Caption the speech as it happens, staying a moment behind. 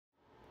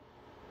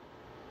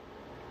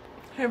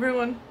Hey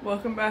everyone,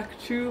 welcome back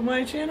to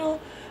my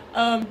channel.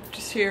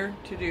 Just here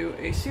to do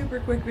a super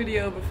quick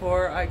video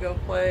before I go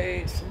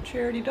play some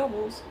charity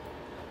doubles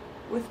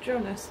with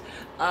Jonas.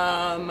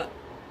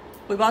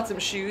 We bought some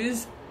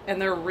shoes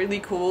and they're really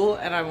cool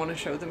and I want to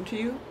show them to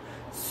you.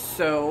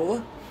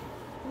 So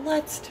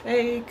let's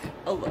take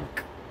a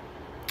look.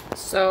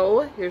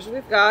 So here's what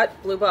we've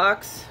got. Blue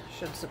box.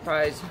 Should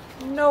surprise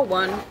no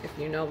one if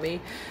you know me.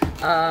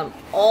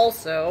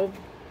 Also,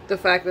 the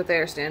fact that they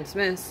are Stan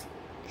Smiths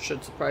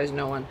should surprise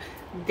no one.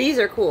 These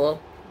are cool.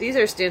 These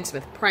are Stan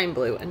Smith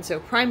Primeblue, and so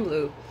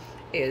Primeblue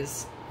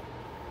is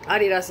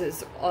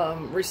Adidas's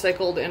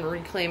recycled and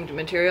reclaimed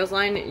materials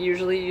line,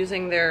 usually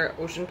using their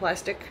ocean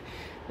plastic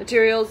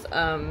materials.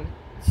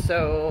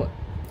 So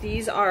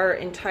these are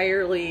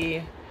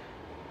entirely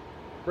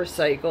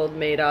recycled,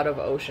 made out of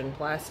ocean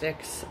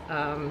plastics.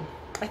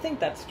 I think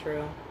that's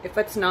true. If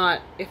it's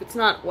not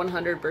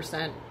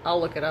 100%,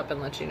 I'll look it up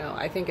and let you know.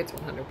 I think it's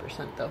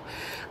 100% though.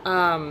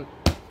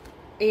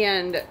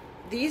 And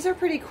these are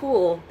pretty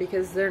cool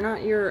because they're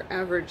not your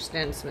average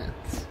Stan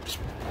Smiths.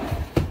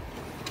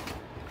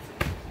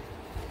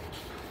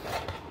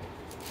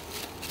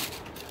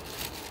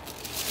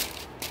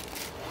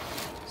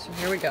 So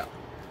here we go.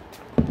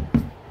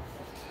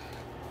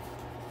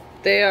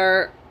 They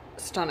are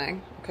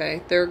stunning,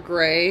 okay? They're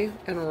gray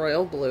and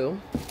royal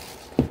blue.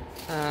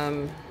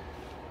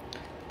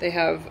 They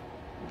have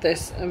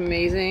this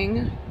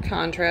amazing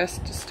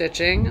contrast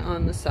stitching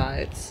on the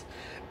sides.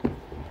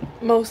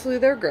 Mostly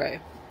they're gray.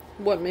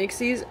 What makes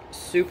these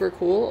super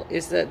cool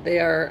is that they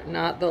are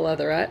not the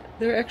leatherette.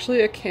 They're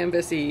actually a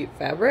canvasy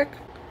fabric.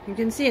 You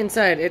can see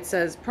inside it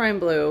says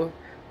Primeblue,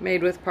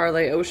 made with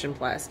Parley ocean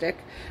plastic.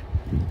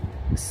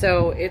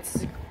 So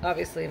it's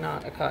obviously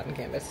not a cotton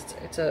canvas.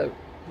 It's a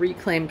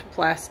reclaimed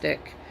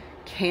plastic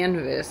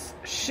canvas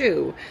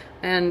shoe.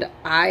 And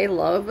I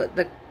love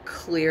the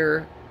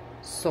clear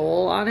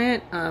sole on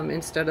it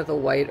instead of the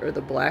white or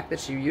the black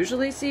that you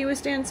usually see with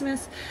Stan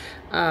Smiths.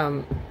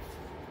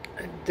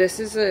 This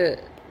is a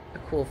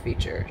cool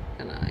feature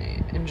and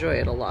I enjoy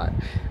it a lot.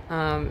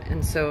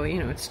 And so, you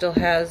know, it's still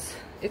a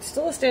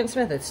Stan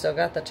Smith. It's still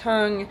got the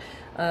tongue.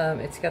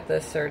 It's got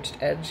the serged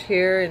edge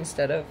here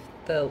instead of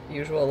the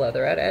usual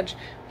leatherette edge,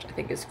 which I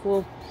think is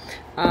cool.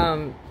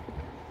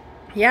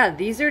 Yeah,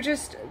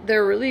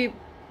 they're really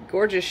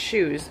gorgeous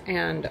shoes,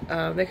 and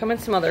they come in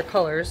some other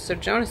colors. So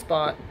Jonas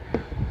bought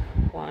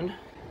one,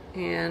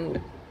 and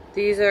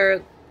these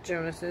are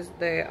Jonas's.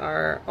 They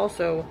are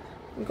also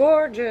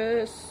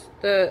gorgeous.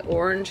 The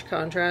orange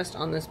contrast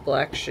on this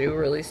black shoe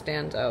really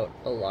stands out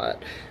a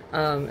lot.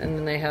 And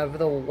then they have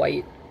the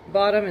white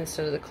bottom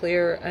instead of the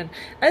clear. And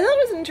I thought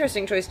it was an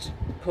interesting choice to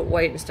put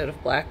white instead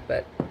of black,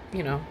 but,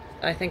 you know,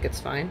 I think it's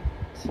fine.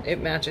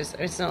 It matches.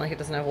 It's not like it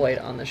doesn't have white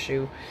on the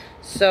shoe.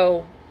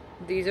 So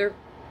these are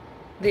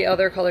the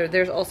other color.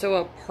 There's also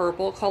a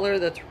purple color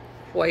that's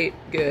quite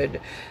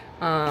good.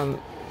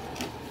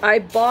 I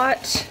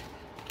bought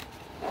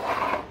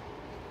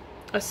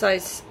a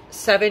size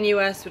 7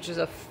 US, which is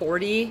a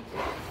 40,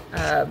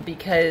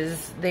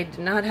 because they did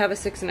not have a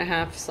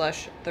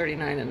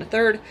 6.5/39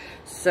 1/3,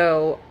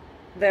 so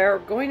they're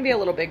going to be a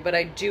little big, but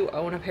I do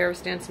own a pair of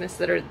Stan Smiths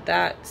that are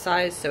that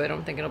size, so I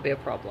don't think it'll be a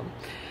problem.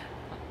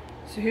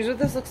 So here's what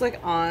this looks like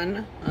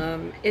on.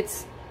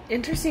 It's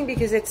interesting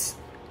because it's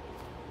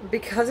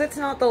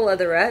not the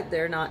leatherette,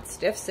 they're not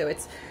stiff, so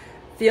it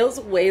feels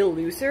way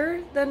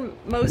looser than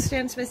most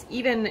Stan Smiths.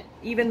 Even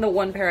the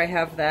one pair I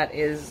have that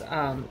is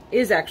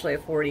actually a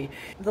 40.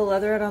 The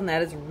leatherette on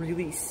that is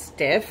really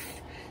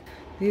stiff.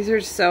 These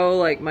are so,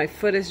 like, my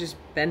foot is just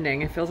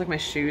bending. It feels like my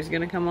shoe's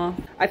gonna come off.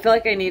 I feel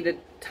like I need to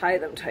tie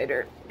them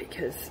tighter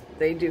because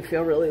they do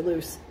feel really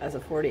loose as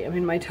a 40. I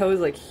mean, my toe's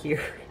like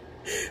here,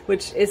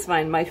 which is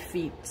fine. My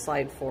feet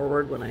slide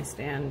forward when I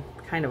stand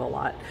kind of a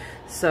lot.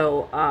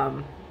 So,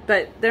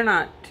 but they're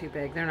not too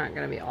big. They're not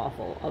gonna be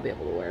awful. I'll be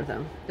able to wear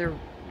them. They're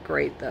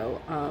great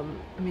though. I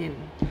mean,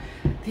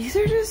 these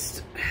are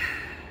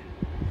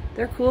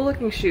they're cool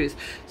looking shoes.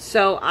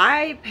 So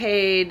I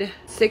paid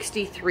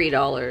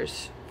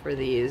 $63 for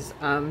these.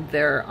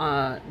 They're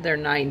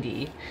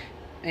 90,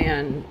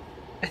 and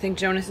I think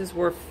Jonas's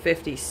were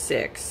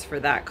 56 for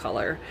that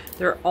color.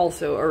 They're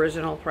also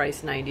original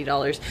price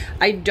 $90.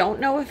 I don't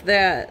know if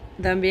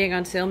them being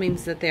on sale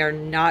means that they are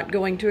not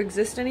going to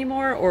exist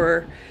anymore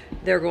or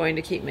they're going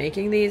to keep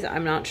making these.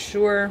 I'm not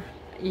sure.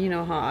 You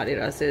know how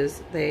Adidas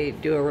is. They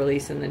do a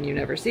release and then you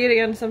never see it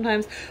again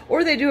sometimes.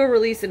 Or they do a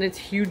release and it's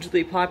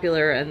hugely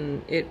popular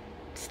and it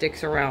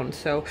sticks around.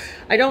 So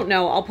I don't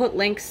know. I'll put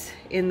links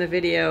in the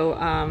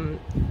video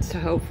so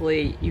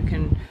hopefully you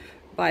can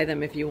buy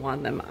them if you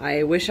want them.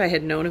 I wish I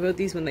had known about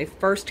these when they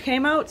first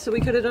came out so we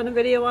could have done a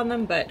video on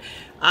them, but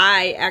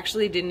I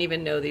actually didn't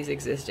even know these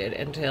existed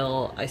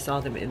until I saw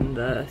them in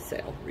the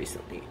sale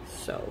recently.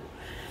 So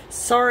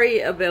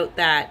sorry about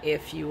that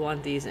if you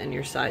want these and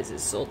your size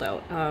is sold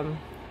out.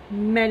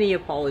 Many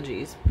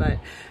apologies, but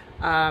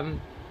I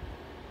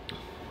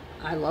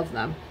love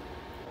them.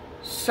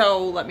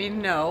 So let me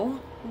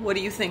know, what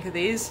do you think of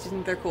these? Do you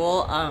think they're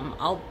cool?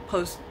 I'll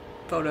post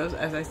photos,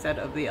 as I said,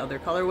 of the other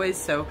colorways.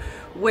 So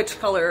which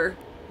color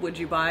would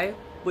you buy?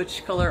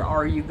 Which color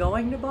are you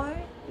going to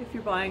buy if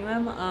you're buying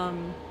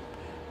them?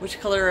 Which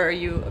color are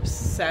you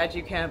sad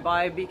you can't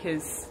buy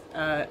because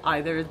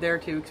either they're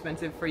too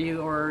expensive for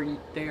you or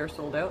they are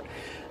sold out?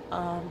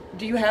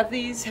 Do you have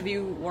these? Have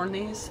you worn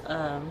these?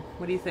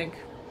 What do you think?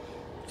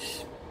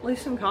 Just leave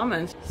some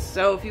comments.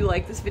 So if you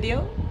like this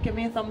video, give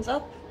me a thumbs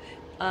up.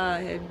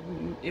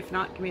 If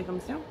not, give me a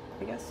thumbs down,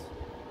 I guess.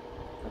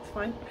 That's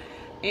fine.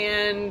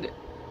 And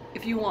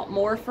if you want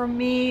more from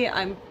me,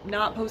 I'm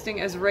not posting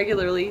as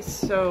regularly,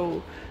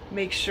 so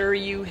make sure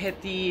you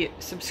hit the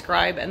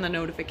subscribe and the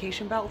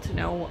notification bell to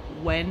know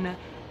when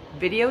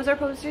videos are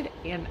posted,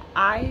 and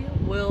I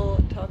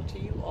will talk to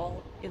you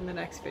all in the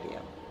next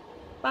video.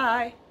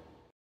 Bye!